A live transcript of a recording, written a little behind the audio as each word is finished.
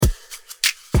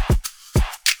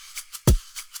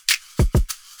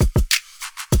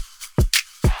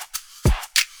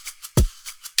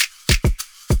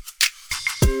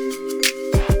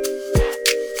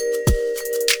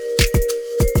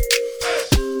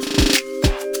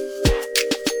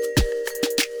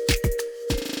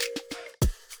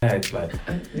Like,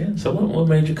 so what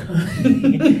made you come?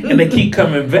 And they keep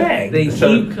coming back.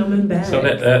 Keep coming back. So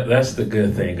that's the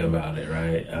good thing about it,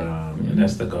 right? And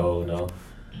that's the goal,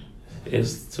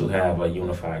 is to have a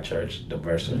unified church,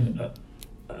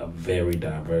 a very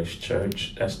diverse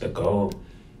church. That's the goal.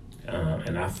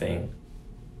 And I think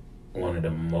one of the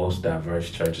most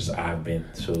diverse churches I've been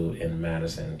to in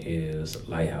Madison is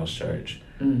Lighthouse Church.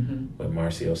 With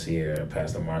Marcio Sierra.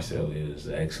 Pastor Marcio is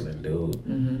an excellent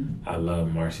dude. I love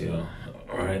Marcio,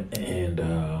 right? And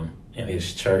in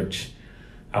his church,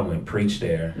 I went preach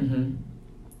there,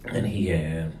 and he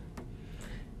had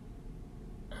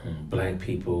black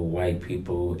people, white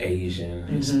people, Asian,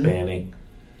 Hispanic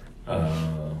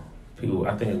people.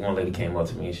 I think one lady came up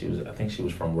to me. I think she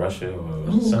was from Russia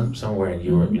or somewhere in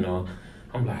Europe.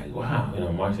 I'm like, wow,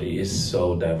 Marcio is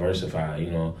so diversified.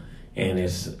 And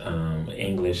it's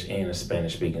English and a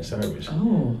Spanish speaking service.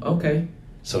 Oh, okay.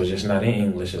 So it's just not in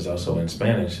English, it's also in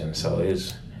Spanish. And so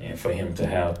and for him to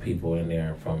have people in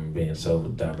there from being so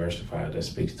diversified, that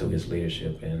speaks to his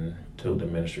leadership and to the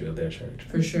ministry of their church.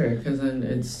 For sure, because then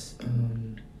it's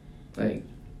like,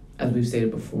 as we've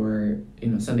stated before,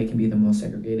 Sunday can be the most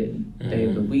segregated day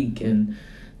of the week, and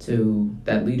to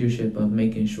that leadership of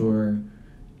making sure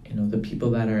the people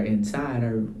that are inside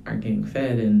are getting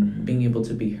fed and being able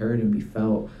to be heard and be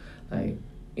felt. Like,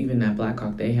 even at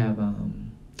Blackhawk, they have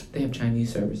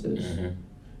Chinese services.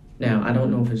 Now, I don't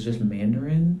know if it's just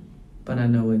Mandarin, but I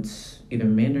know it's either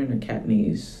Mandarin or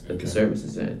Cantonese that the service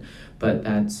is in. But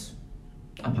that's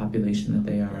a population that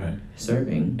they are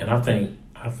serving. And I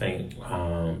think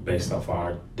based off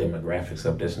our demographics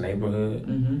of this neighborhood,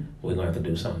 we're going to have to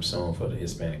do something soon for the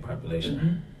Hispanic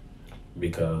population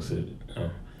because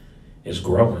it's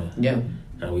growing. Yeah.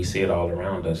 And we see it all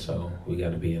around us, so we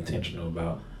got to be intentional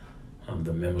about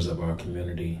the members of our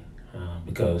community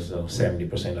because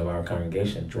 70% of our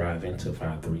congregation drive into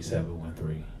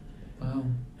 53713. Wow.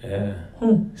 Yeah.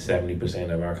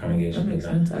 70% of our congregation that makes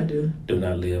sense. I do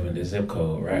not live in this zip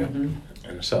code, right?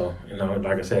 And so,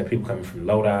 like I said, people coming from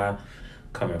Lodi,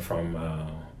 coming from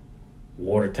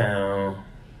Watertown,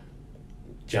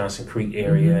 Johnson Creek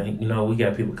area. We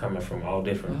got people coming from all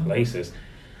different places.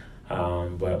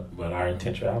 But our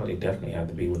intentionality definitely have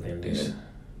to be within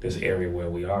this area where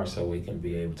we are, so we can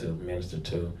be able to minister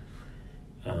to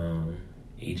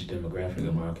each demographic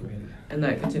of our community. And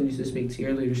that continues to speak to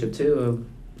your leadership too, of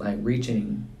like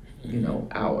reaching,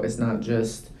 out. It's not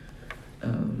just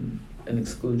an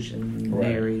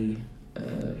exclusionary.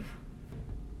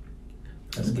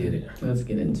 Let's get it. Let's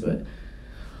get into it.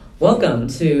 Welcome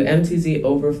to MTZ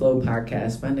Overflow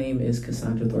Podcast. My name is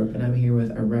Cassandra Thorpe, and I'm here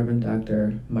with our Reverend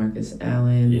Dr. Marcus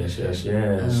Allen. Yes.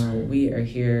 We are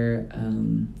here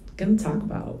going to talk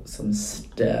about some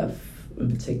stuff in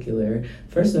particular.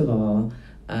 First of all,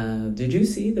 did you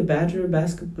see the Badger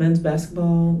men's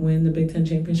basketball win the Big Ten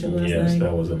championship last night? Yes,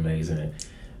 that was amazing.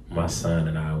 My son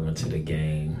and I went to the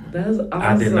game. That was awesome.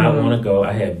 I did not want to go.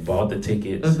 I had bought the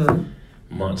tickets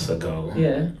months ago.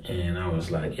 Yeah. And I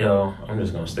was like, I'm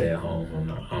just going to stay at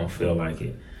home. I don't feel like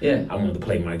it. Yeah. I want to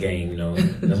play my game,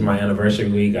 It's my anniversary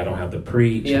week. I don't have to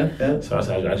preach. Yeah. So I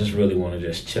said, I just really want to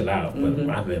just chill out. But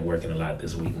I've been working a lot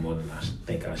this week, more than I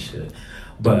think I should.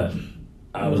 But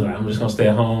I was like, I'm just going to stay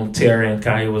at home. Terry and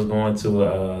Kaya was going to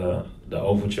the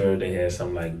Overture. They had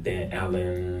some like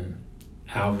Alvin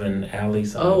Alley.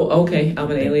 Oh, okay.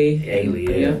 Alvin Ailey.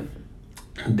 Yeah.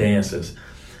 Dancers.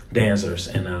 And so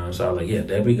I was like,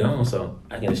 there we go. So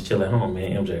I can just chill at home,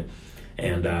 man, MJ.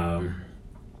 And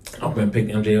I've been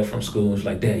picking MJ up from school. He's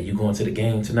like, Dad, you going to the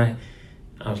game tonight?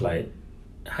 I was like,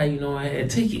 how you know I had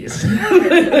tickets? He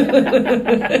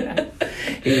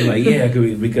was like, yeah,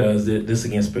 because this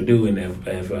against Purdue, and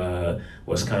if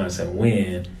Wisconsin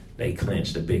win, they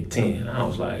clinched the Big Ten. I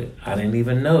was like, I didn't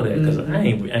even know that because I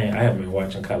haven't been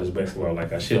watching college basketball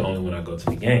like I should, only when I go to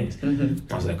the games.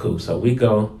 I was like, cool. So we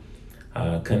go.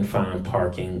 Couldn't find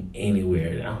parking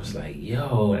anywhere. I was like,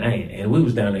 and we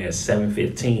was down there at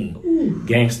 7:15.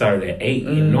 Game started at 8.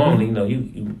 And normally,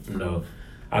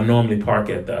 I normally park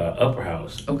at the Upper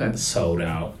House. Okay. Sold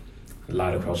out. A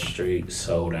lot across the street,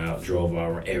 sold out. Drove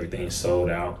over, everything sold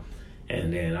out.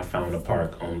 And then I found a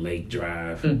park on Lake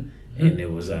Drive, and it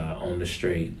was on the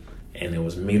street, and it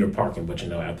was meter parking. But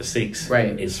after 6,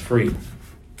 it's free.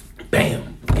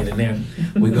 Bam, get in there.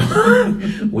 We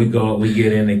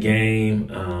get in the game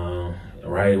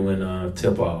right when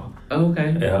tip off.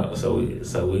 Okay. Yeah. So we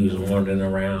was wandering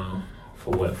around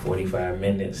for 45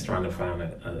 minutes trying to find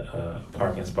a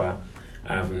parking spot.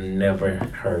 I've never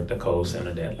heard the Kohl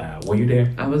Center that loud. Were you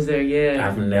there? I was there, yeah.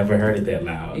 I've never heard it that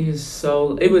loud. It was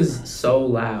so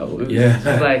loud. It was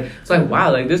Yeah. it's like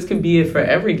wow, like this could be it for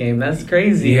every game. That's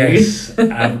crazy. Yes.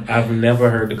 I've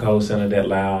never heard the Kohl Center that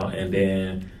loud. And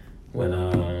then when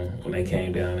they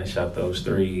came down and shot those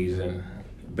threes and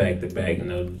back to back,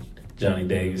 Johnny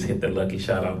Davis hit the lucky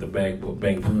shot off the backboard.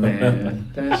 Man,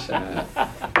 that shot.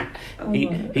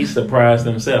 He surprised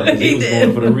himself because he was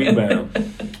going for the rebound.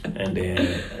 And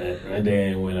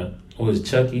then when it was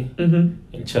Chucky,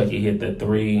 and Chucky hit the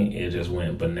three, it just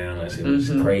went bananas. It was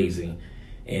crazy.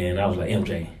 And I was like,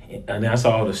 MJ. And then I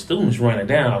saw all the students running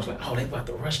down. I was like, oh, they about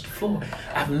to rush the floor.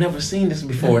 I've never seen this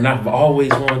before, and I've always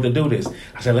wanted to do this.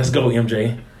 I said, let's go,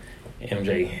 MJ.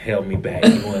 MJ held me back.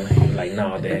 He was like,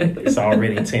 no, Dad, it's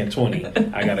already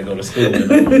 10:20. I got to go to school.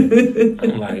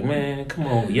 I'm like, man, come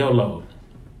on, YOLO.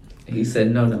 He said,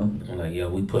 no. I'm like, yo,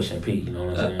 we pushing P, you know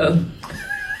what I'm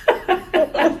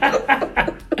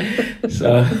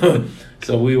saying?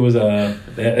 So we was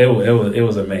it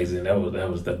was amazing. That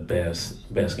was the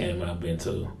best game I've been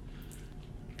to.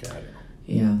 Got it.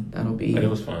 Yeah, that'll be. But it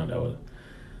was fun. That was,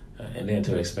 and then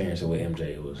to experience it with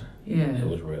MJ, it was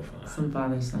real fun. Some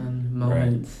father-son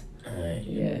moments. Right.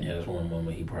 Yeah, that's one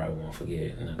moment he probably won't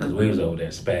forget. Because we was over there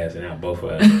spazzing out, both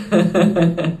of us.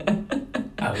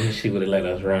 I wish he would have let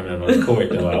us run out on the court,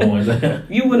 though. I wanted to.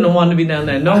 You wouldn't have wanted to be down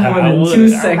there no more than 2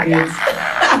 seconds.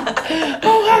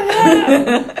 Oh my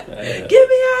God! Get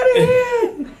me out of here!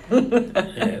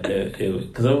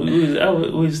 Because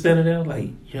we was standing there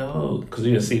like, yo, because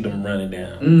you just see them running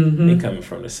down. They coming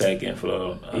from the second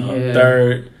floor,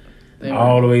 third,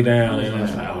 all the way down, and I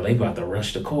was like, oh, they about to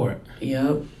rush the court.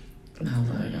 Yep. I was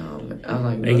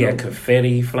like, they got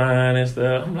confetti flying and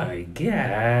stuff. I'm like,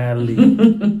 golly.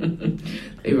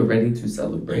 They were ready to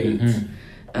celebrate.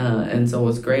 And so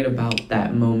what's great about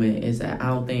that moment is that I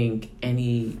don't think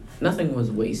nothing was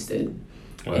wasted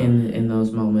in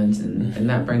those moments. And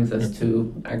that brings us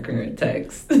to our current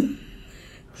text.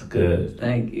 It's good.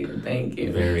 Thank you.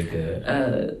 Very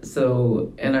good.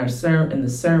 So in the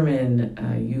sermon,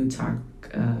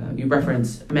 you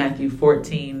reference Matthew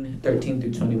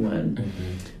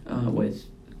 14:13-21, with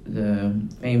the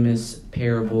famous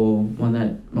parable, one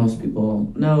that most people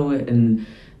know and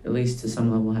at least to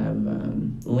some level have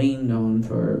leaned on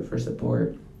for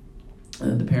support,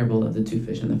 the parable of the 2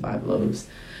 fish and the 5 loaves.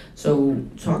 So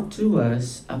talk to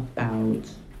us about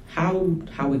how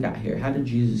we got here. How did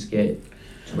Jesus get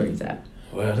to where he's at?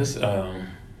 Well, this is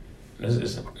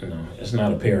it's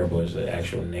not a parable. It's an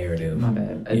actual narrative. My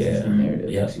bad. It's a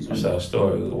narrative. Yeah. So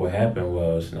story. What happened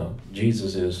was,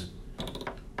 Jesus is,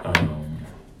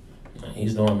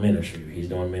 he's doing ministry. He's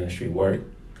doing ministry work.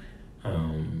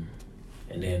 And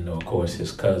then, of course,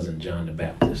 his cousin, John the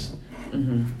Baptist.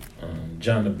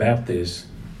 John the Baptist,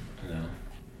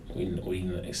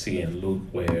 we see in Luke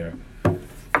where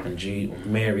when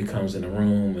Mary comes in the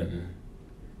room and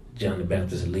John the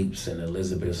Baptist leaps in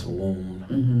Elizabeth's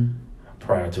womb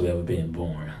prior to ever being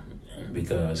born,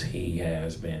 because he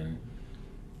has been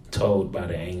told by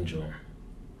the angel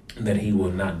that he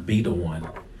will not be the one.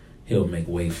 He'll make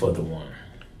way for the one.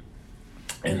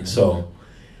 And so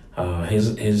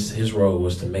his role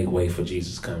was to make way for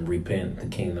Jesus to come. Repent, the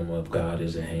kingdom of God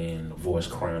is at hand. A voice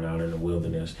crying out in the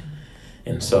wilderness.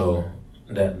 And so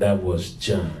that was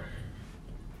John.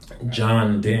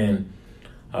 John then,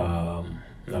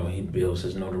 he builds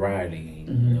his notoriety.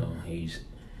 He's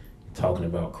talking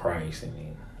about Christ,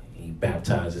 and he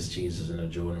baptizes Jesus in the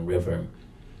Jordan River.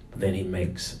 But then he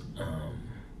makes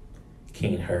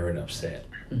King Herod upset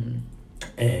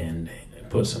and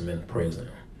puts him in prison.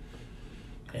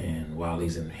 And while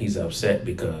he's upset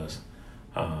because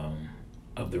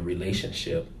of the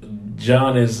relationship,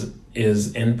 John is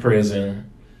in prison,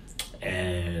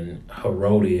 and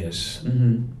Herodias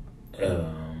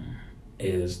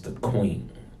is the queen,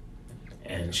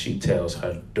 and she tells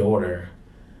her daughter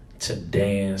to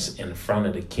dance in front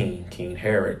of the king, King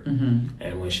Herod.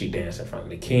 And when she danced in front of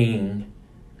the king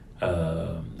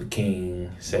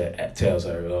tells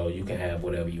her, "Oh, you can have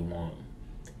whatever you want."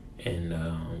 And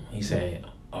he said,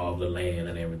 all the land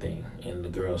and everything. And the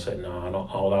girl said, "No,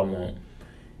 all I want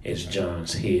is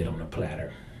John's head on a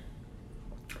platter."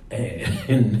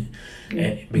 And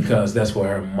because that's what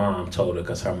her mom told her,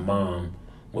 because her mom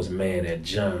was mad at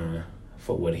John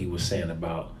for what he was saying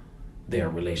about her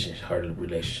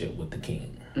relationship with the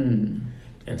king.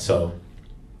 And so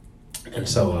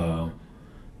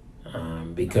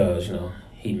because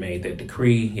he made that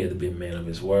decree, he had to be a man of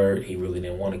his word. He really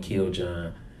didn't want to kill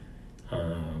John,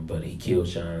 but he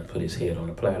kills John, put his head on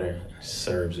a platter, and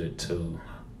serves it to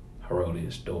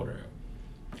Herodias' daughter.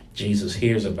 Jesus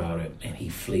hears about it and he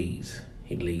flees.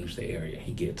 he leaves the area.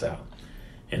 He gets out.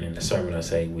 And in the sermon, I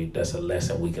say that's a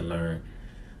lesson we can learn,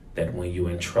 that when you're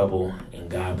in trouble and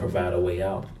God provide a way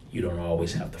out, you don't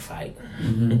always have to fight.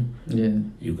 Yeah.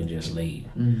 You can just leave.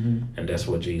 And that's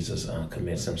what Jesus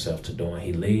commits himself to doing.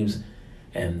 He leaves,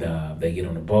 and they get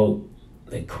on the boat.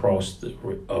 They cross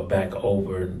back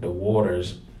over the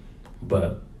waters,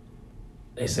 but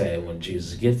they said when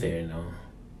Jesus get there,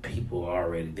 people are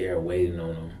already there waiting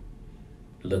on him,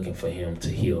 looking for him to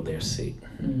heal their sick.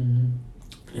 And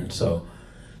so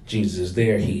Jesus is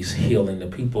there. He's healing the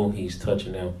people. He's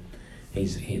touching them.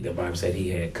 The Bible said he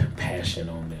had compassion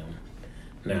on them.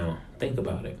 Now, think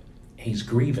about it. He's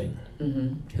grieving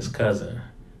his cousin,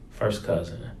 first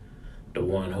cousin, the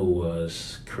one who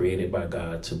was created by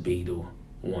God to be the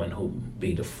one who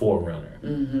be the forerunner,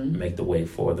 make the way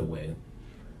for the way.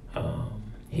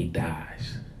 He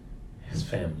dies, his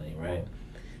family, right?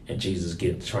 And Jesus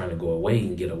trying to go away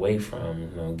and get away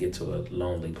from, get to a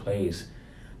lonely place,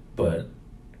 but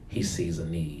he sees a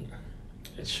need.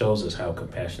 It shows us how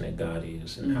compassionate God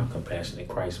is and how compassionate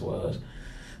Christ was,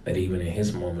 that even in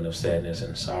his moment of sadness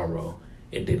and sorrow,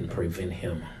 it didn't prevent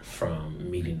him from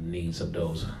meeting the needs of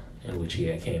those in which he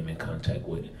had came in contact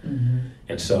with.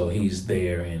 And so he's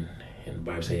there, and the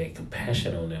Bible says he had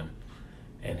compassion on them,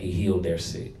 and he healed their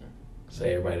sick. So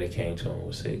everybody that came to him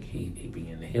was sick, he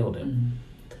began to heal them.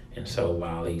 And so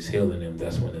while he's healing them,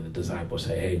 that's when the disciples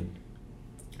say, hey,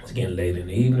 it's getting late in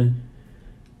the evening,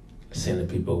 send the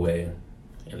people away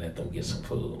and let them get some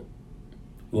food.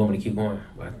 You want me to keep going?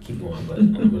 Well, I can keep going, but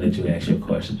I'm going to let you ask your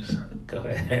questions. Go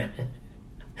ahead.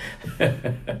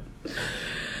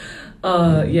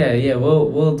 Yeah.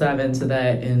 We'll dive into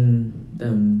that and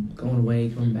them going away,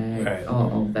 coming back, right.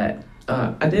 all that.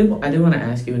 I did want to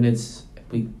ask you, and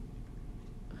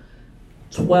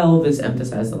 12 is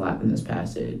emphasized a lot in this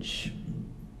passage.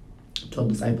 12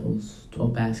 disciples,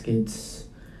 12 baskets.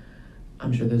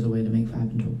 I'm sure there's a way to make 5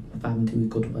 and 2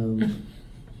 equal 12.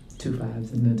 2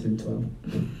 5s and then 2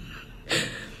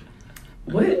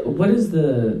 12. What is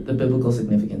the biblical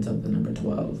significance of the number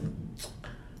 12?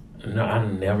 No, I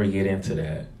never get into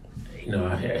that.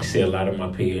 I see a lot of my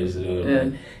peers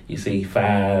you see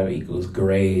 5 equals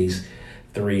grace,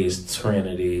 3 is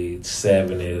Trinity,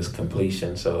 7 is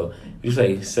completion. So you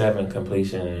say 7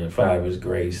 completion and 5 is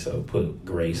grace. So put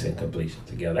grace and completion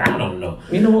together. I don't know.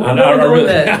 You know what? I really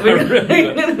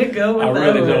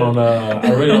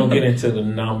don't get into the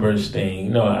numbers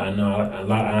thing. I know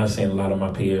I've seen a lot of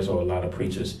my peers or a lot of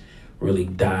preachers really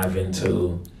dive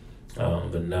into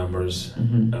the numbers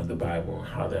of the Bible and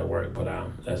how that work. But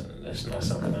that's not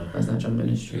something. That's not your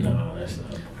ministry. No, that's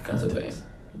not. That's okay.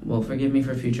 Well, forgive me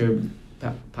for future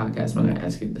podcast when I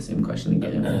ask you the same question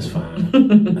again. That's fine.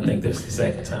 I think this is the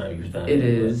second time you've done it. It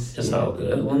is. It's all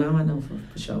good. Well, now I know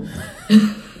for sure.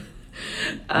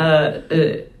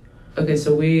 Okay,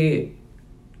 so you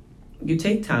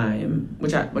take time,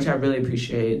 which I really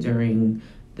appreciate during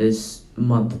this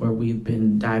month where we've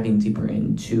been diving deeper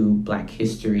into Black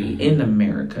history in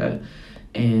America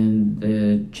and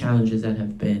the challenges that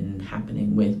have been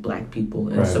happening with Black people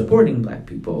and supporting Black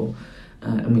people.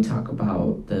 And we talk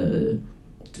about the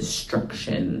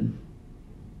destruction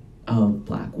of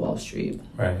Black Wall Street.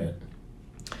 Right.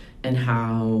 And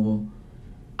how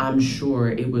I'm sure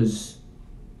it was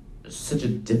such a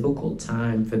difficult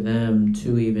time for them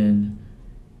to even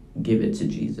give it to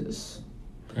Jesus.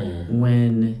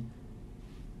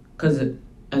 Because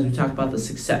as we talk about the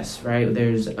success, right?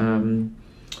 There's,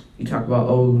 you talk about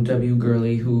O.W.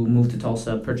 Gurley, who moved to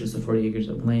Tulsa, purchased the 40 acres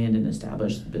of land and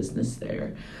established a business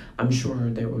there. I'm sure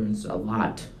there was a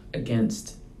lot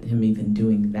against him even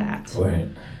doing that. Right.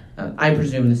 I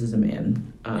presume this is a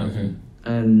man.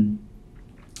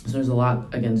 So there's a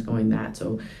lot against going that.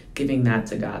 So giving that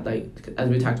to God, like as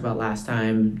we talked about last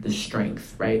time, the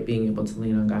strength, right? Being able to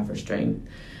lean on God for strength.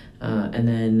 And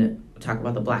then talk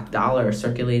about the black dollar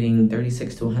circulating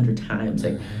 36 to 100 times.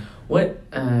 Like what,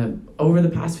 over the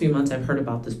past few months, I've heard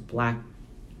about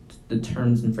the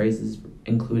terms and phrases,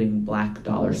 including black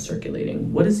dollar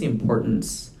circulating. What is the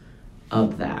importance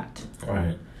of that?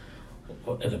 Right.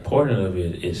 Well, the importance of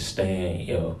it is staying,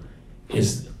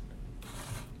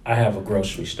 I have a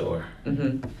grocery store.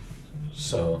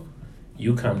 So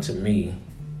you come to me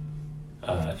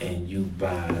and you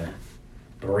buy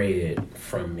bread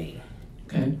from me.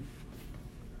 Okay.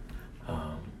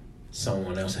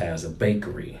 Someone else has a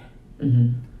bakery,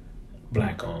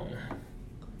 Black owned.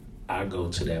 I go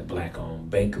to that Black owned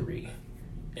bakery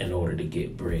in order to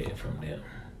get bread from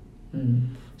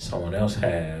them. Someone else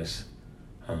has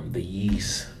the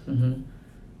yeast,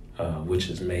 which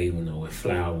is made with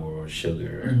flour or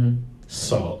sugar,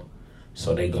 salt.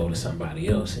 So they go to somebody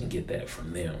else and get that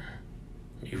from them.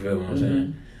 You feel what I'm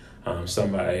saying?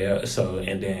 Somebody else,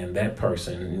 and then that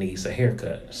person needs a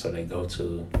haircut, so they go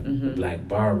to the black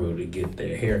barber to get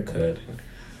their haircut,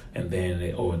 and then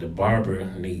the barber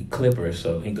need clippers,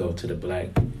 so he go to the black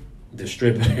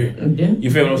distributor. Yeah.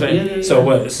 You feel what I'm saying?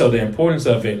 Yeah. So the importance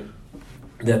of it,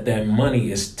 that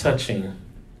money is touching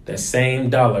that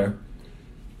same dollar,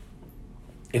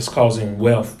 is causing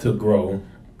wealth to grow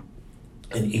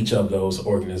in each of those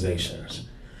organizations.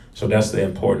 So that's the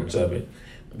importance of it,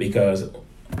 because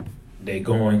they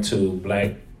going to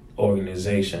black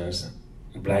organizations,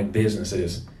 black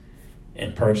businesses,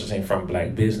 and purchasing from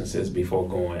black businesses before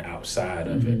going outside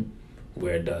of it,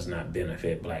 where it does not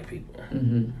benefit black people.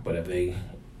 But if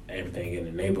everything in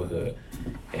the neighborhood,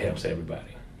 it helps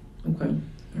everybody. Okay,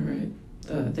 all right.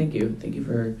 Thank you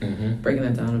for breaking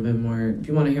that down a bit more. If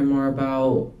you want to hear more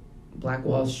about Black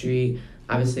Wall Street,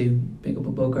 obviously pick up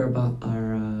a book or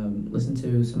listen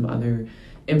to some other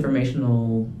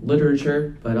informational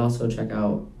literature, but also check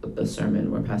out the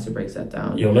sermon where Pastor breaks that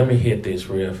down. Yo, let me hit this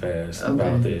real fast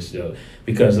about this, yo,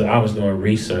 because I was doing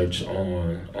research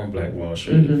on Black Wall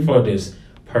Street for this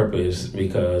purpose,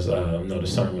 because the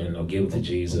sermon, give it to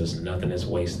Jesus, nothing is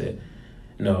wasted,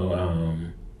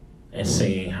 and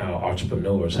seeing how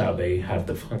entrepreneurs, how they have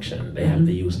to function. They have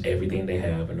to use everything they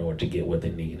have in order to get what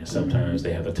they need, and sometimes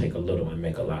they have to take a little and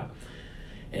make a lot,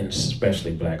 and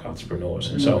especially black entrepreneurs.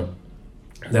 And so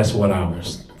that's what I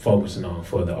was focusing on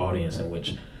for the audience in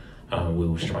which we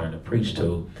was trying to preach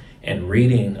to. And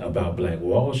reading about Black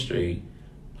Wall Street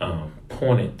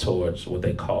pointed towards what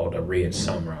they called a red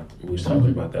summer. We was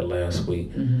talking about that last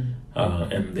week. And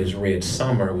this red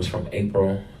summer was from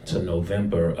April to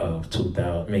November of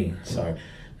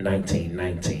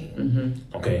 1919.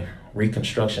 Okay,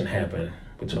 Reconstruction happened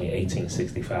between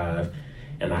 1865,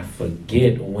 and I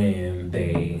forget when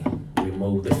they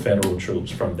removed the federal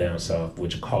troops from down south,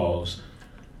 which caused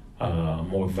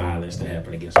more violence to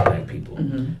happen against black people.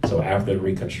 So after the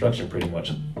Reconstruction, pretty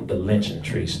much the lynching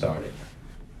tree started,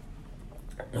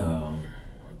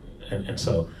 and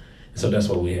so that's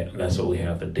what we have. That's what we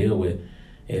have to deal with,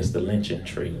 is the lynching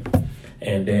tree.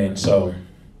 And then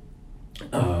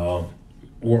World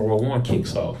War I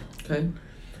kicks off. Okay.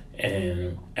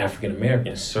 And African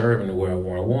Americans serve in World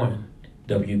War I.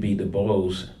 W.B. Du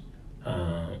Bois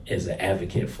is an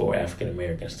advocate for African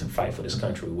Americans to fight for this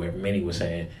country, where many were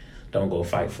saying, don't go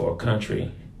fight for a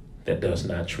country that does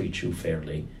not treat you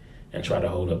fairly and try to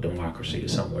hold up democracy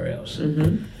somewhere else.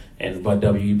 But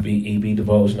W.B. Du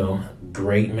Bois,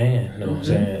 great man, you know what I'm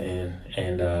saying?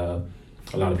 And a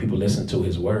lot of people listened to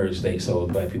his words. So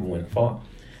black people went and fought.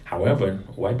 However,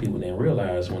 white people didn't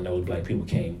realize when those black people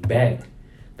came back,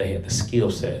 they had the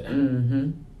skill set,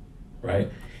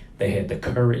 right? They had the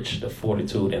courage, the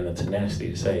fortitude, and the tenacity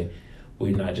to say,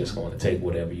 we're not just going to take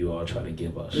whatever you all try to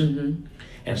give us.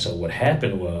 And so what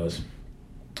happened was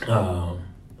the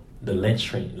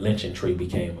lynching tree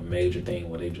became a major thing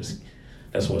where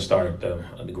that's what started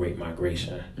the Great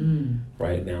Migration.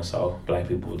 Right now, so black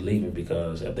people were leaving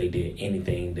because if they did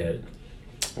anything that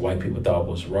white people thought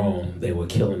was wrong, they were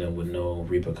killing them with no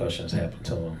repercussions happen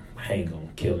to them, hang them,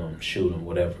 kill them, shoot them,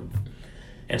 whatever.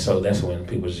 And so that's when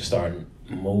people just started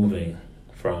moving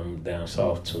from down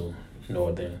south to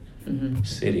northern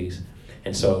cities.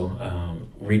 And so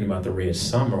reading about the Red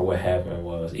Summer, what happened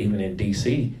was, even in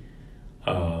D.C.,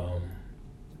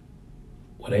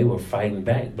 they were fighting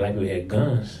back. Black people had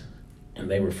guns, and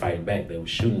they were fighting back. They were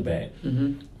shooting back.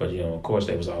 But, of course,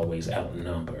 they was always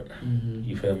outnumbered.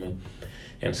 You feel me?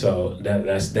 And so that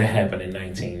happened in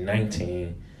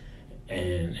 1919,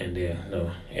 and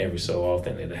then every so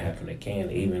often it happened again.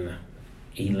 Even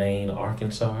Elaine,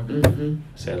 Arkansas,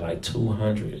 said like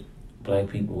 200 black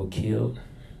people were killed,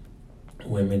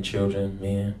 women, children,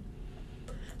 men,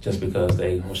 just because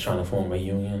they was trying to form a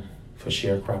union for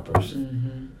sharecroppers.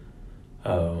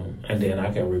 And then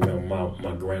I can remember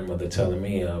my grandmother telling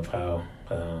me of how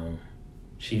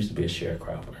she used to be a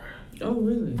sharecropper. Oh,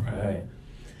 really? Right.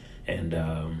 And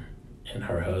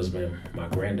her husband, my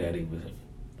granddaddy, was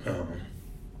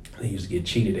they used to get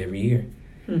cheated every year.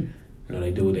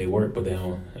 They do their work, but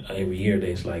every year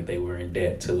they were in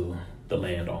debt to the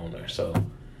landowner. So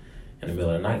in the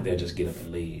middle of the night, they'll just get up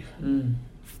and leave.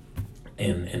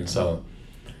 And so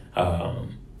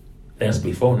that's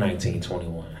before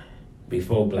 1921.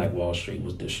 Before Black Wall Street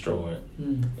was destroyed,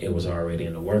 it was already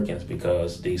in the workings,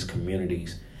 because these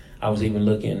communities, I was even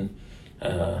looking,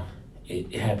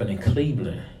 it happened in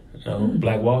Cleveland.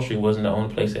 Black Wall Street wasn't the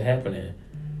only place it happened in.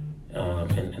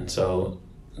 And so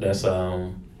that's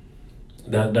what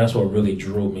really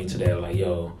drew me to that. Like,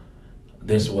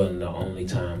 this wasn't the only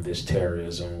time this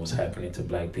terrorism was happening to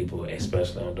black people,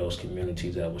 especially on those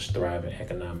communities that was thriving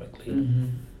economically. Mm-hmm.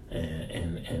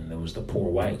 And there was the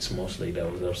poor whites mostly that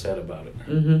was upset about it.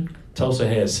 Mm-hmm. Tulsa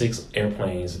had 6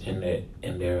 airplanes in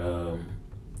their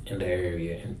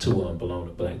area, and 2 of them belonged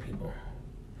to black people.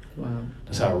 Wow.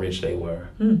 That's how rich they were.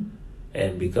 Hmm.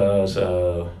 And because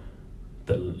of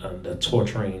the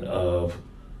torturing of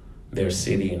their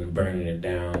city and burning it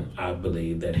down, I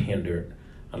believe that hindered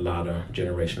a lot of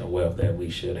generational wealth that we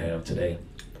should have today.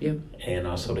 Yep. And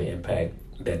also the impact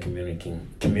that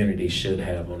community should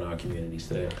have on our communities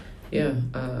today. Yeah,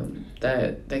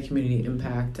 that community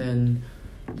impact and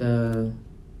the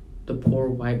poor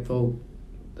white folk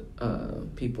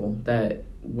people that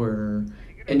were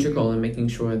integral in making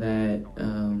sure that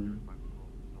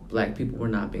black people were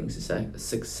not being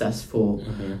successful.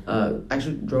 Mm-hmm.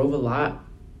 Actually drove a lot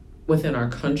within our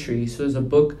country. So there's a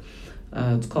book,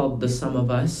 it's called The Sum of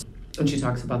Us, and she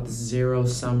talks about the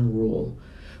zero-sum rule,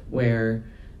 where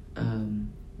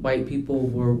white people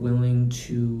were willing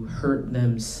to hurt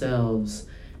themselves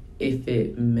if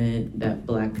it meant that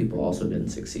black people also didn't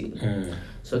succeed.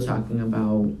 So talking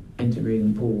about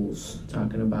integrating pools,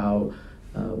 talking about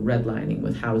redlining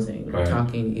with housing, right.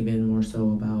 Talking even more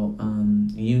so about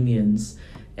unions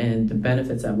and the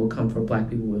benefits that will come for black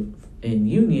people in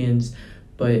unions,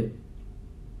 but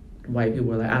white people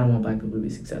were like, I don't want black people to be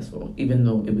successful, even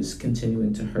though it was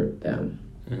continuing to hurt them.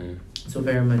 Mm-hmm. So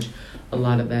very much a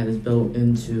lot of that is built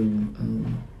into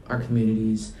our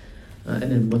communities and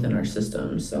then within our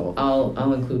systems. So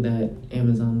I'll include that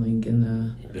Amazon link in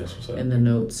the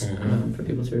notes for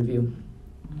people to review.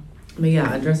 But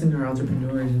yeah, addressing our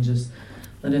entrepreneurs and just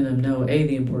letting them know, A,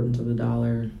 the importance of the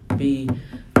dollar, B,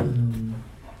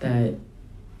 that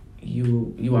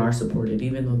you are supported,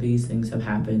 even though these things have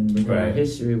happened within our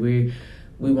history.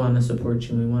 We want to support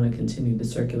you. We want to continue to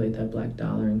circulate that black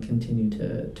dollar and continue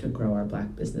to grow our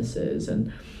black businesses.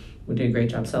 And we did a great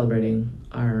job celebrating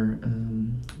our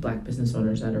black business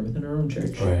owners that are within our own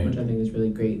church, which I think is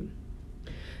really great.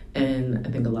 And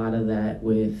I think a lot of that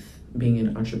with being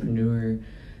an entrepreneur,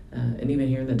 and even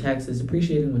here in the text, is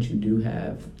appreciating what you do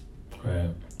have. Right.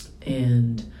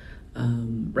 And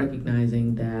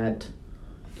recognizing that,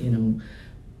 in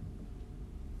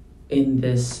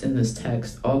this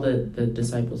text, all that the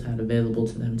disciples had available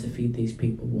to them to feed these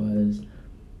people was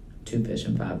 2 fish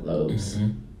and 5 loaves.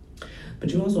 Mm-hmm.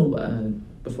 But you also,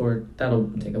 before, that'll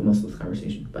take up most of the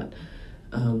conversation, but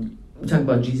we talk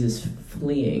about Jesus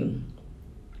fleeing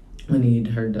when he'd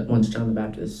heard that once John the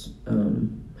Baptist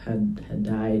had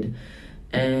died.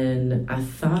 And I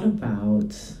thought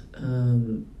about,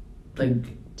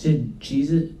 did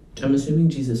Jesus, I'm assuming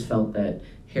Jesus felt that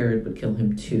Herod would kill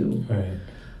him too. Right.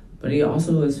 But he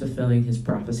also was fulfilling his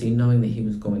prophecy, knowing that he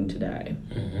was going to die.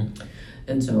 Mm-hmm.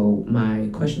 And so my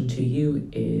question to you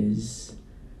is,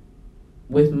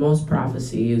 with most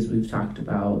prophecy, as we've talked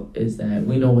about, is that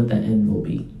we know what the end will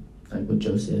be. Like with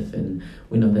Joseph, and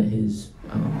we know that his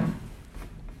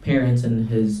parents and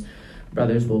his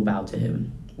brothers will bow to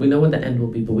him. We know what the end will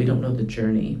be, but we don't know the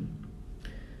journey.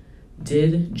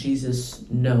 Did Jesus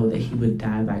know that he would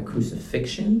die by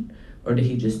crucifixion, or did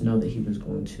he just know that he was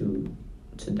going to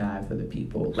die for the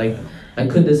people? Like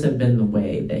could this have been the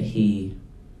way that he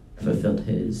fulfilled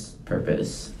his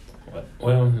purpose?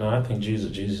 Well, no, I think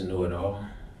Jesus knew it all.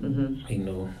 Mm-hmm. He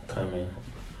knew coming,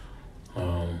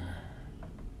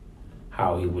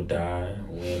 how he would die,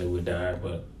 when he would die,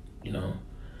 but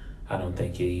I don't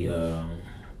think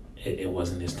it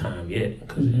wasn't his time yet,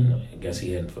 because I guess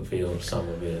he hadn't fulfilled some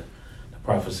of the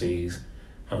prophecies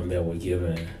that were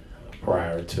given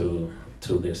prior to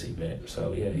this event.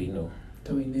 So yeah, he knew.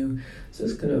 So he knew. So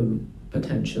this could have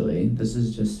potentially, this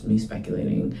is just me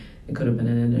speculating, it could have been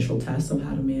an initial test of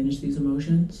how to manage these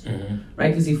emotions, right?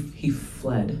 Because he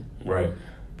fled, right?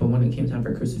 But when it came time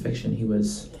for crucifixion, he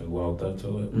walked up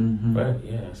to it, right?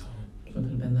 Yeah. So it could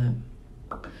have been that.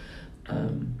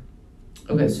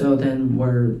 Okay, so then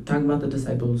we're talking about the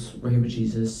disciples. We're here with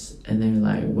Jesus, and they're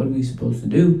like, "What are we supposed to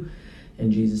do?"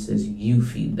 And Jesus says, "You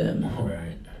feed them."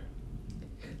 Right.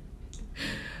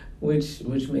 Which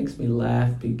makes me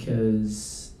laugh,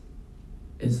 because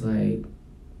it's like,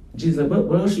 Jesus, like,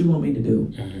 what else do you want me to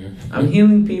do? Mm-hmm. I'm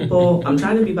healing people. I'm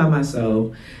trying to be by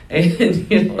myself, and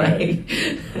you're like,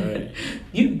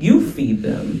 you feed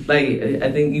them. Like,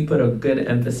 I think you put a good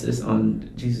emphasis on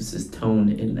Jesus's tone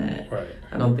in that. Right.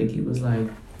 I don't think he was like,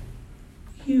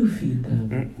 you feed them.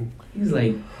 Mm-hmm. He's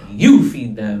like, you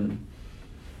feed them.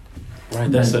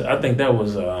 Right. I think that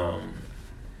was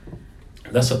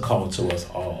that's a call to us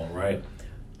all, right?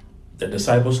 The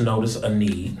disciples notice a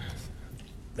need.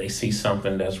 They see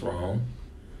something that's wrong.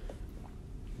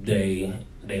 they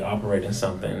operate in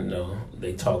something, you know,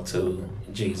 they talk to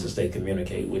Jesus, they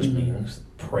communicate, which means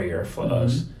prayer for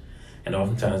us. And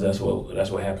oftentimes that's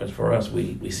what happens for us.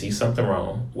 We see something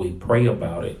wrong, we pray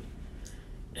about it,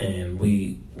 and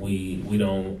we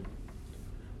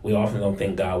often don't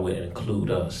think God would include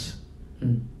us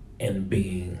in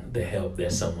being the help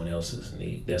that someone else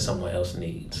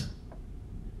needs.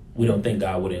 We don't think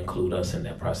God would include us in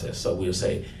that process. So we'll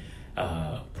say,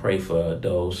 pray for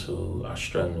those who are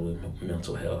struggling with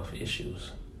mental health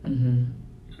issues.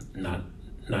 Not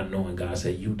knowing God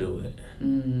said, you do it.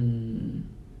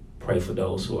 Pray for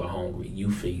those who are hungry,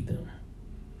 you feed them.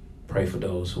 Pray for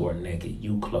those who are naked,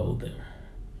 you clothe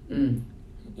them.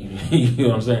 You know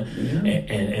what I'm saying? Yeah.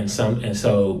 And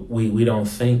so we don't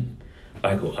think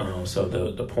like so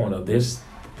the point of this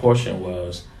portion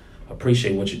was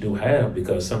appreciate what you do have,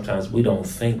 because sometimes we don't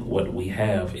think what we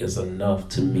have is enough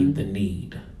to meet the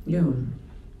need. Yeah.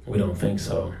 We don't think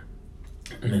so.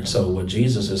 And so what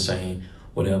Jesus is saying,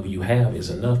 whatever you have is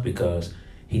enough, because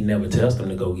he never tells them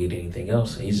to go get anything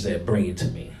else. He said, bring it to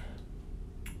me.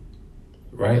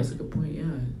 Right? That's a good point,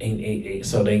 yeah. And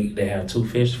so they have 2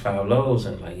 fish, 5 loaves,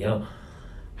 and like, yo,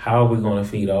 how are we going to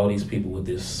feed all these people with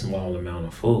this small amount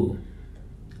of food?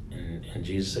 And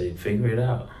Jesus said, figure it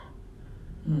out.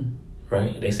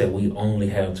 Right? They said, we only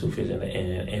have 2 fish,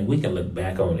 and we can look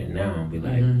back on it now and be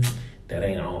like, that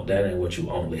ain't what you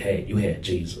only had. You had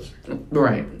Jesus.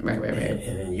 Right.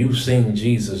 And you've seen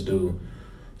Jesus do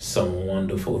some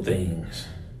wonderful things.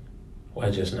 Why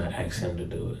just not ask him to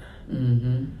do it?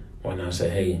 Why not say,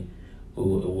 hey,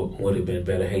 would it have been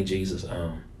better? Hey, Jesus,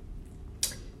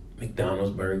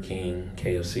 McDonald's, Burger King,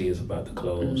 KFC is about to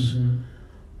close.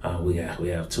 We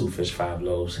have 2 fish, 5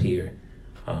 loaves here.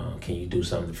 Can you do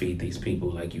something to feed these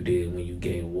people like you did when you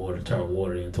turned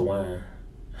water into wine?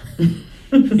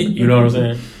 You know what I'm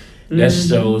saying? That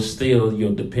shows still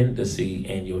your dependency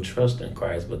and your trust in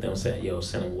Christ. But them saying, yo,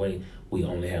 send them away. We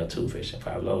only have 2 fish and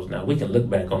 5 loaves. Now, we can look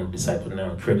back on the disciples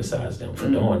now and criticize them for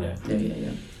doing that.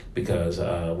 Yeah. Because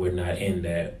we're not in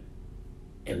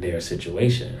their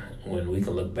situation. When we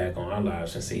can look back on our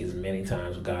lives and see as many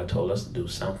times God told us to do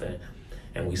something,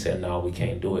 and we said, no, we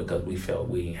can't do it because we felt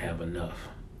we didn't have enough.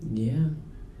 Yeah.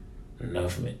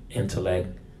 Enough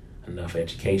intellect, enough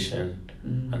education,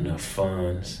 enough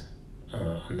funds,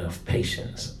 enough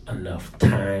patience, enough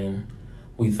time.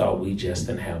 We thought we just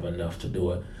didn't have enough to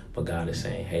do it. But God is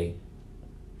saying, hey,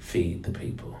 feed the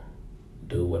people.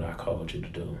 Do what I called you to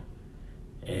do.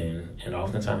 And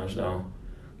oftentimes, no,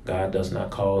 God does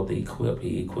not call the equipped.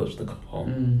 He equips the call.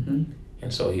 And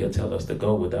so he'll tell us to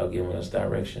go without giving us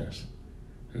directions,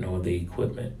 nor the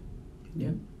equipment.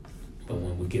 Yep. But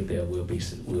when we get there, we'll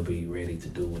be ready to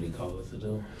do what he called us to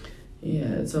do.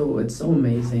 Yeah, so it's so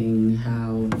amazing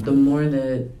how the more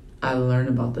that I learn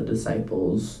about the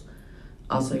disciples,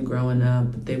 I'll say growing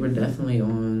up, they were definitely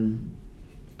on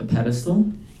a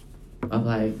pedestal of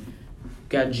like,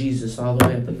 got Jesus all the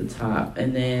way up at the top,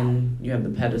 and then you have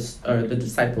the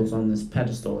disciples on this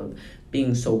pedestal of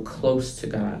being so close to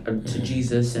God, or to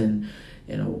Jesus, and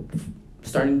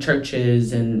starting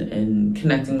churches and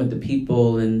connecting with the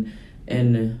people, and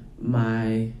in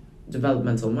my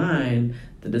developmental mind,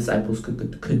 the disciples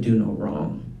could do no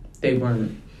wrong. They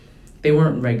weren't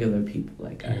regular people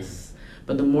like us.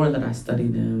 But the more that I study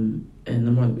them and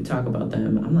the more that we talk about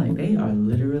them, I'm like, they are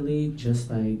literally just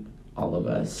like all of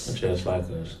us. Just like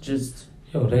us.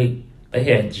 They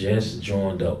had just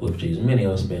joined up with Jesus. Many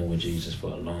of us been with Jesus for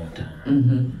a long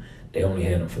time. They only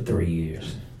had him for 3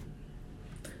 years.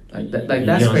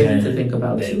 That's crazy to think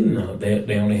about too. No,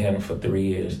 they only had him for 3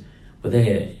 years. But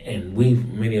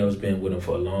many of us been with them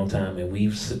for a long time, and we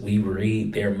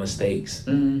read their mistakes,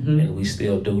 and we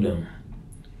still do them.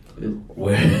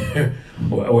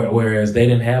 Whereas they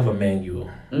didn't have a manual,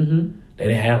 they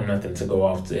didn't have nothing to go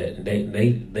off to.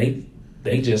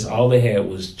 They just, all they had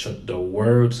was the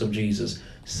words of Jesus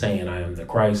saying, "I am the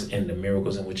Christ," and the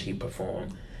miracles in which He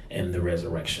performed, and the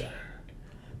resurrection.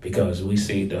 Because we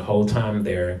see the whole time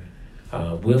they're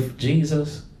with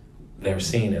Jesus, they're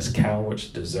seen as cowards,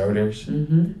 deserters.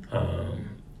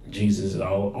 Jesus is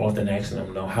often asking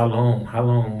them, "No, how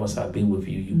long must I be with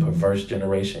you, you perverse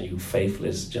generation, you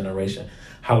faithless generation?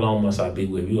 How long must I be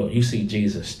with you?" You see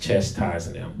Jesus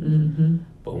chastising them.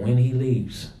 But when He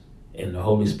leaves and the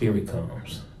Holy Spirit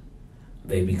comes,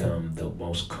 they become the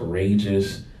most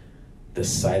courageous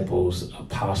disciples,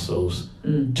 apostles,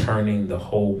 turning the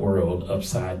whole world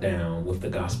upside down with the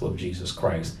gospel of Jesus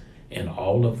Christ. And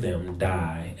all of them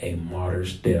die a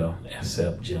martyr's death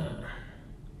except John.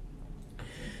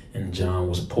 And John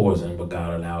was poisoned, but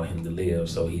God allowed him to live,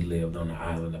 so he lived on the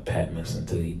island of Patmos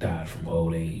until he died from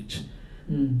old age.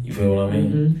 You feel what I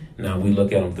mean? Mm-hmm. Now we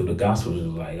look at them through the Gospels,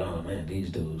 it's like, oh man, these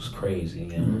dudes crazy.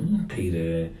 You know,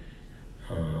 Peter,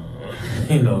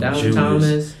 Judas,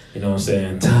 Thomas. you know what I'm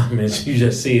saying? Thomas, you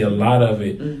just see a lot of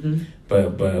it. Mm-hmm.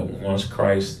 But once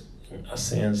Christ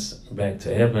ascends back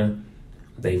to heaven,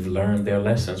 they've learned their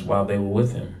lessons while they were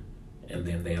with him. And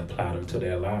then they apply them to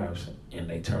their lives, and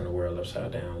they turn the world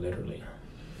upside down, literally.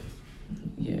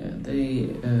 Yeah, they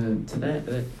to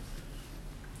that,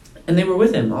 and they were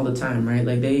with him all the time, right?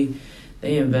 Like they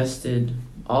invested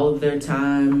all of their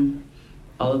time,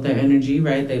 all of their energy,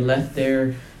 right? They left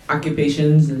their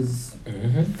occupations as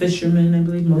fishermen, I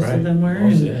believe most of them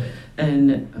were,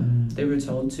 and they were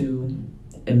told to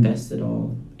invest it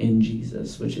all in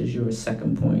Jesus, which is your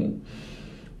second point.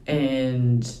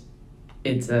 And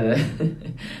it's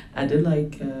I did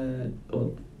like.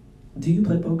 Well, do you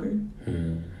play poker?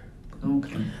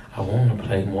 Okay. I want to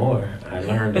play more. I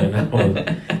learned that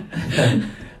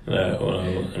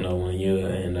when you're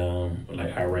in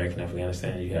like Iraq and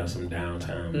Afghanistan, you have some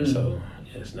downtime, so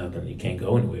it's nothing. You can't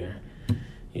go anywhere.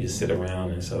 You just sit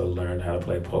around, and so learned how to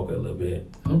play poker a little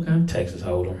bit. Okay. Texas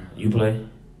Hold'em. You play?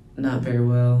 Not very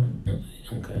well.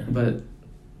 Okay. But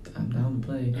I'm down to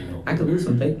play. I could lose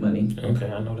some fake money. Okay,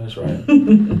 I know that's right.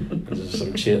 Just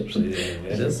some chips.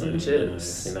 Just some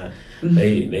chips.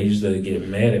 They used to get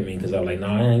mad at me because I was like, no,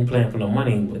 I ain't playing for no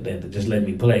money, but then just let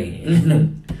me play.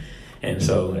 And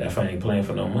so if I ain't playing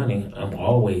for no money, I'm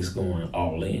always going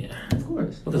all in. Of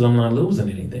course. Because I'm not losing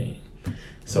anything.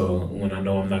 So when I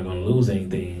know I'm not going to lose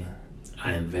anything,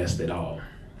 I invest it all.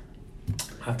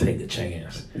 I take a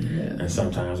chance. Yeah. And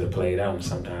sometimes it played out and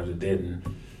sometimes it didn't.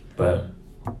 But...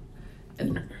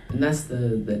 And that's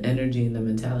the energy and the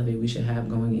mentality we should have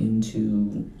going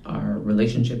into our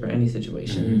relationship or any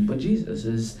situation with Jesus.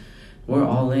 Is we're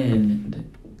all in.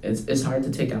 It's hard to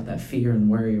take out that fear and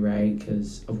worry, right?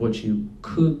 Because of what you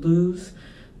could lose,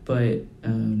 but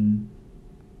the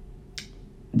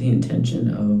intention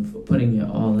of putting it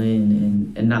all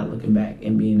in and not looking back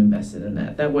and being invested in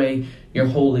that. That way, you're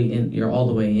wholly in. You're all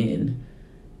the way in,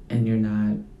 and you're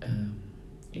not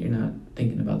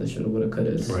thinking about the shoulda, woulda,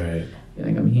 couldas. Right. You're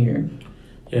like, I'm here.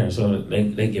 Yeah, so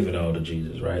they give it all to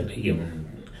Jesus, right? They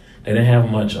didn't have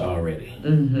much already,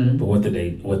 but what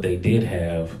they did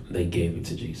have, they gave it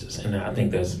to Jesus, and I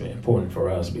think that's important for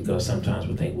us because sometimes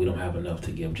we think we don't have enough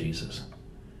to give Jesus.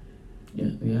 Yeah.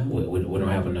 We don't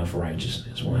have enough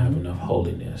righteousness. We don't have enough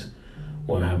holiness.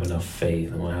 We don't have enough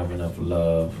faith. We don't have enough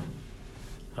love.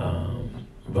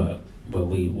 But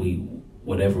we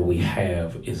whatever we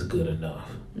have is good enough,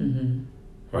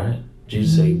 right?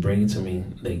 Jesus said, bring it to me.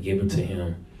 They give it to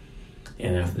him.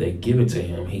 And after they give it to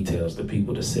him, he tells the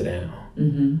people to sit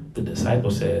down. The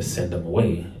disciple says, send them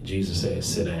away. Jesus says,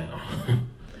 sit down.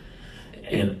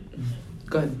 And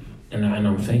go ahead. And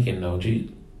I'm thinking, no,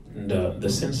 the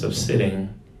sense of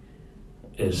sitting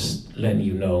is letting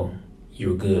you know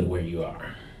you're good where you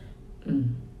are.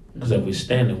 Because if we're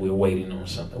standing, we're waiting on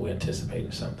something. We're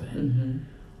anticipating something.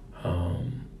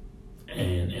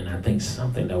 And I think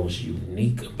something that was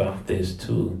unique about this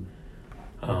too,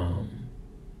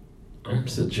 I'm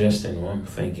suggesting or I'm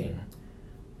thinking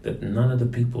that none of the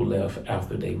people left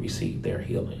after they received their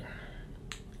healing.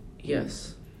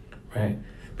 Yes. Right?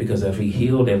 Because if he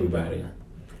healed everybody,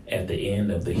 at the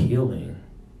end of the healing,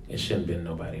 it shouldn't have been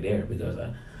nobody there because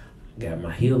I got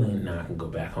my healing, now I can go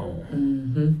back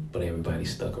home. But everybody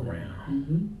stuck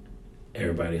around.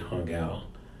 Everybody hung out.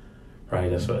 Right,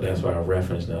 that's why I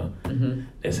referenced now.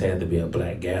 This had to be a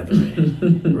black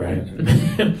gathering, right?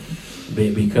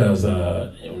 Because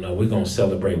we're gonna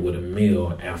celebrate with a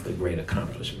meal after great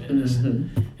accomplishments,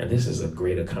 and this is a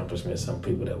great accomplishment. Some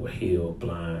people that were healed,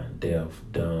 blind, deaf,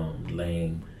 dumb,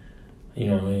 lame, you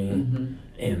know what I mean,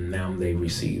 and now they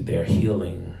receive their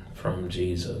healing from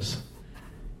Jesus,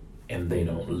 and they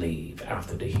don't leave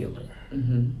after the healing.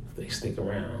 They stick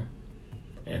around.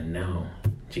 And now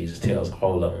Jesus tells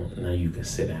all of them, now you can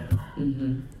sit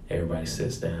down. Everybody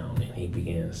sits down and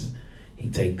he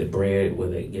take the bread where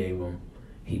they gave him,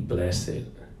 he bless it,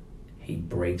 he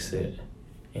breaks it,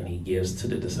 and he gives to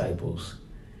the disciples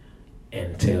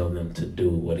and tell them to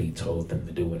do what he told them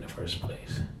to do in the first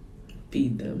place.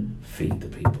 Feed them. Feed the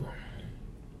people.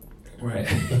 Right.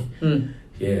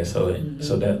 Yeah, so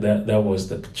that was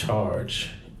the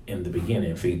charge in the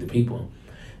beginning, feed the people.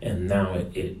 And now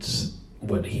it's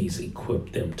what he's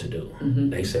equipped them to do.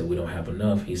 They said, we don't have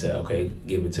enough. He said, okay,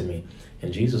 give it to me.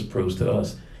 And Jesus proves to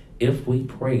us, if we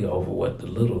pray over what the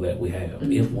little that we have,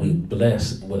 if we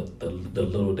bless what the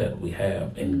little that we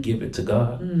have and give it to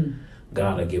God,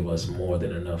 God will give us more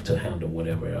than enough to handle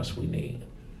whatever else we need.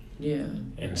 Yeah.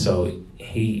 And so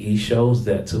he shows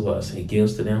that to us. He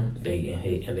gives to them, and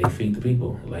they feed the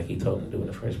people like he told them to do in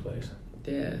the first place.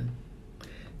 Yeah.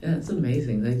 Yeah, it's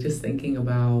amazing. Like, just thinking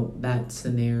about that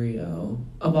scenario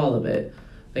of all of it.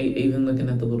 Like, even looking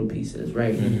at the little pieces,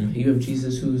 right? Mm-hmm. You have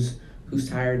Jesus who's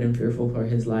tired and fearful for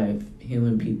his life,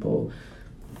 healing people.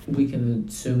 We can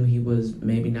assume he was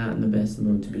maybe not in the best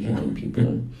mood to be healing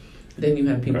people. Then you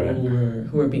have people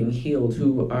who are being healed,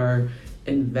 who are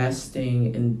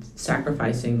investing and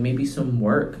sacrificing maybe some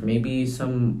work, maybe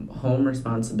some home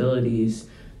responsibilities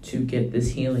to get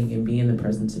this healing and be in the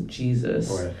presence of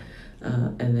Jesus. Right.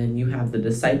 And then you have the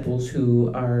disciples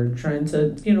who are trying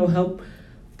to, help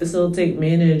facilitate,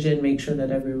 manage, and make sure that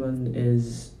everyone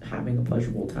is having a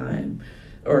pleasurable time.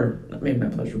 Or maybe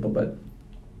not pleasurable, but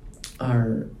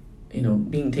are,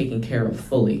 being taken care of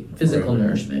fully, physical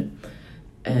nourishment.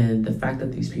 And the fact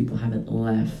that these people haven't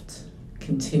left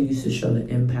continues to show the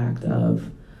impact of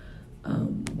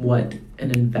what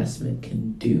an investment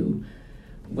can do.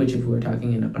 Which, if we're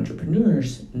talking in an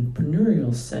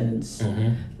entrepreneurial sense,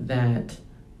 that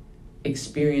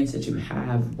experience that you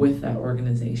have with that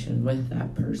organization, with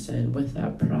that person, with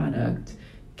that product,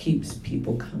 keeps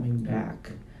people coming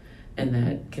back. And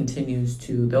that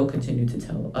they'll continue to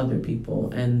tell other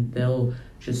people, and they'll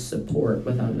just support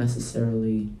without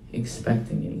necessarily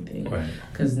expecting anything.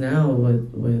 Because now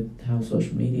with how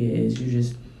social media is,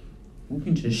 you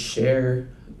can just share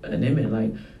an image,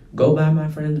 like, go buy my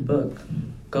friend's book,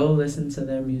 go listen to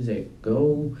their music,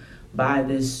 go buy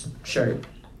this shirt,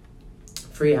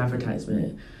 free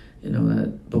advertisement,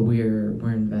 but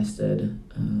we're invested,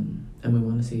 and we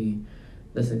want to see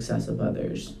the success of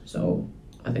others. So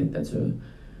I think those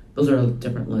are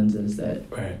different lenses that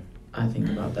I think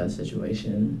about that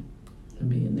situation and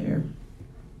being there.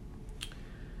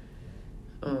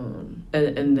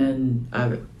 And then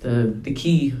the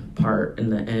key part in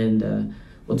the end,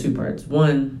 two parts.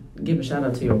 One, give a shout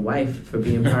out to your wife for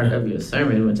being part of your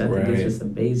sermon, which I think is just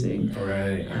amazing.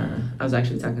 I was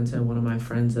actually talking to one of my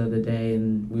friends the other day,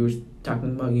 and we were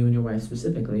talking about you and your wife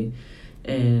specifically,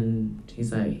 and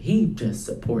he's like, he just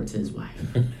supports his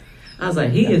wife. I was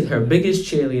like, he is her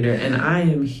biggest cheerleader, and I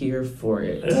am here for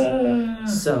it.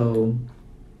 So,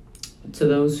 to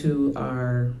those who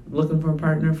are looking for a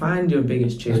partner, find your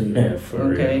biggest cheerleader.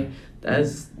 Okay, that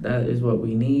is what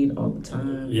we need all the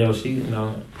time. Yo, she's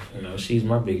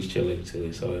my biggest cheerleader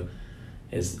too. So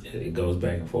it goes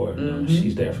back and forth.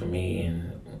 She's there for me,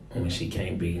 and when she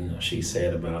can't be, she's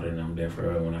sad about it, and I'm there for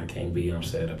her. When I can't be, I'm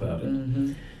sad about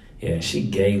it. Yeah, she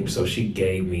gave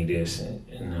me this,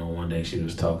 and one day she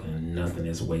was talking, nothing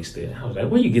is wasted. I was like,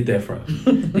 where you get that from?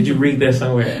 Did you read that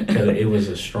somewhere? Because it was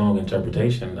a strong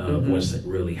interpretation of what's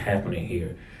really happening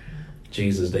here.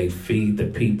 Jesus, they feed the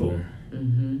people,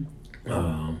 and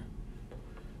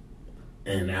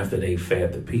after he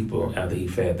fed the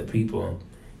people,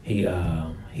 he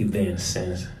then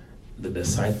sends the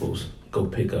disciples go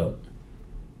pick up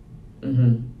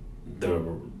the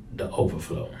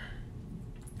overflow.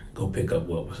 Go pick up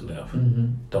what was left.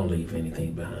 Don't leave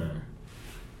anything behind.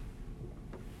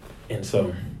 And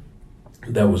so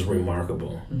that was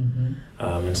remarkable.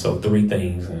 And so 3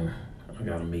 things, and I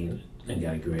got a meeting and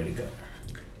got to get ready to go.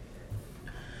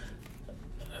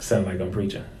 I sound like I'm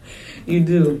preaching. You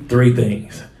do. 3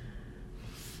 things.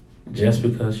 Just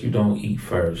because you don't eat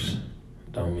first,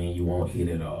 don't mean you won't eat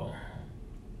it all.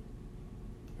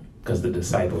 Because the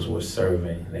disciples were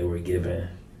serving, they were giving.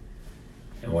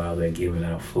 And while they're giving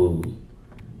out food,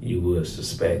 you would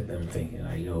suspect them thinking,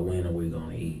 like, yo, when are we going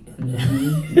to eat?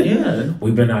 Yeah.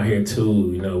 We've been out here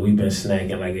too, we've been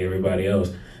snacking like everybody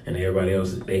else. And everybody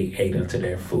else, they ate until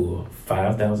they're full.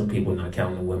 5,000 people, not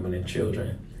counting the women and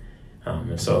children.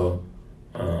 And so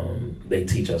they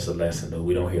teach us a lesson, though.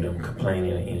 We don't hear them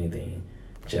complaining or anything.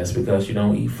 Just because you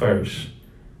don't eat first,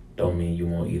 don't mean you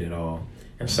won't eat it all.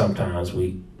 And sometimes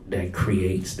that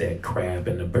creates that crab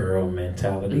in the barrel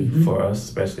mentality for us,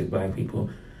 especially Black people,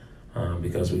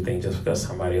 because we think just because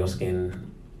somebody else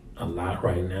getting a lot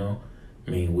right now,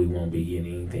 mean we won't be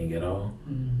getting anything at all.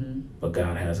 But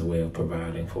God has a way of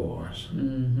providing for us.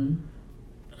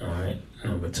 All right.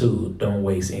 Number 2, don't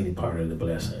waste any part of the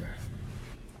blessing.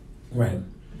 Right.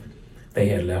 They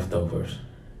had leftovers.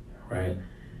 Right.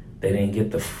 They didn't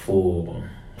get the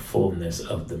fullness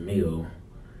of the meal,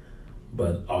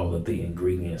 but all of the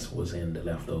ingredients was in the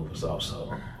leftovers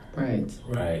also. Right.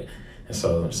 And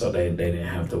so they didn't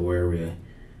have to worry.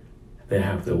 They didn't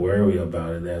have to worry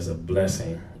about it. There's a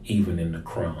blessing even in the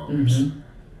crumbs.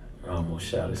 I almost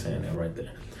shouted saying that right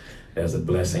there. There's a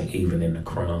blessing even in the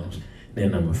crumbs.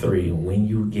 Then number 3, when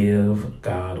you give,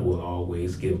 God will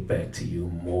always give back to you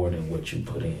more than what you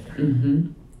put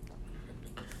in.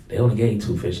 They only gave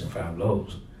 2 fish and 5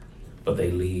 loaves, but they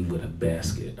leave with a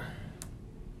basket.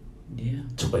 Yeah.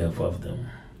 12 of them.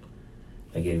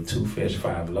 They gave 2 fish,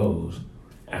 5 loaves.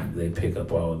 After they pick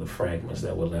up all the fragments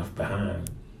that were left behind,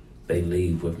 they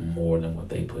leave with more than what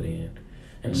they put in.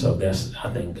 And so that's,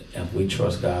 I think, if we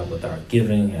trust God with our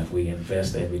giving, if we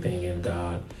invest everything in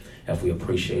God, if we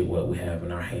appreciate what we have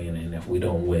in our hand, and if we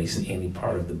don't waste any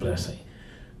part of the blessing,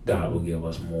 God will give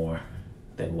us more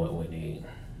than what we need.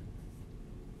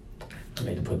 I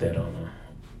need to put that on a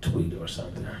tweet or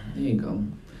something. There you go.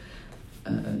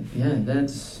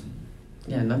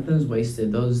 Nothing's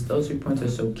wasted. Those 3 points are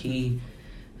so key,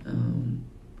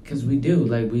 because we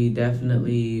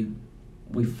definitely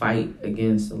fight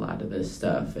against a lot of this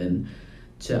stuff, and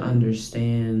to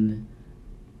understand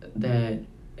that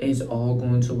it's all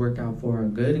going to work out for our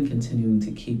good, and continuing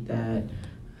to keep that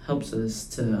helps us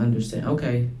to understand,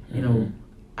 okay, you know,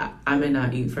 I may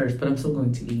not eat first, but I'm still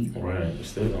going to eat. Right, you're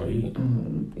still going to eat.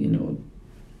 You know,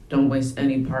 don't waste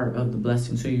any part of the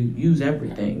blessing. So you use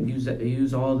everything.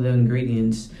 Use all the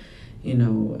ingredients. You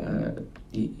know,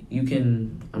 you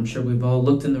can, I'm sure we've all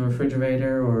looked in the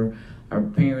refrigerator, or our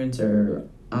parents or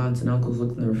aunts and uncles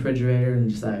looked in the refrigerator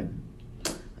and just like, I'm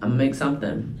going to make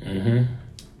something. Mm-hmm.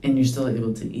 And you're still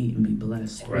able to eat and be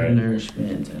blessed with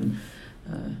nourishment. And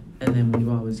then when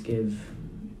you're always going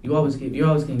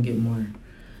to get more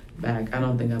back. I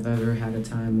don't think I've ever had a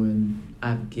time when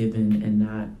I've given and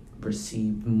not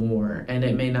received more. And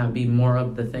it may not be more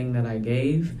of the thing that I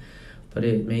gave, but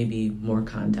it may be more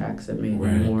contacts. It may be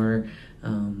more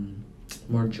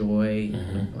joy,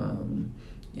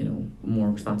 you know,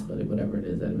 more responsibility, whatever it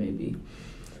is that it may be.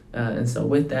 And so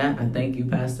with that, I thank you,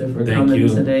 Pastor, for coming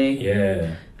today.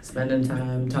 Yeah. Spending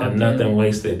time talking. And nothing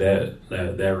wasted.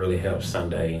 That really helped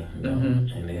Sunday, you know,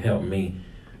 and it helped me.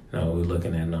 You know, we're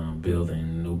looking at new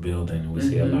building, and we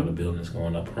see a lot of buildings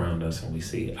going up around us, and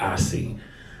I see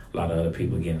a lot of other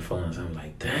people getting funds. I'm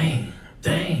like,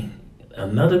 dang,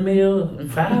 another meal,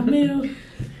 5 meals,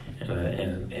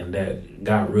 and that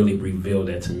God really revealed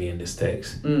that to me in this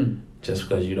text. Just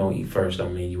because you don't eat first,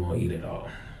 don't mean you won't eat it all.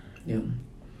 Yeah.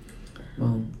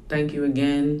 Well, thank you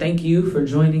again. Thank you for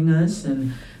joining us,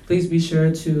 and please be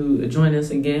sure to join us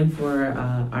again for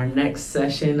our next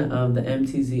session of the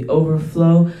MTZ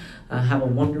Overflow. Have a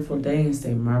wonderful day and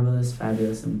stay marvelous,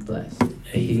 fabulous, and blessed.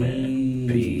 Amen.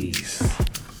 Peace.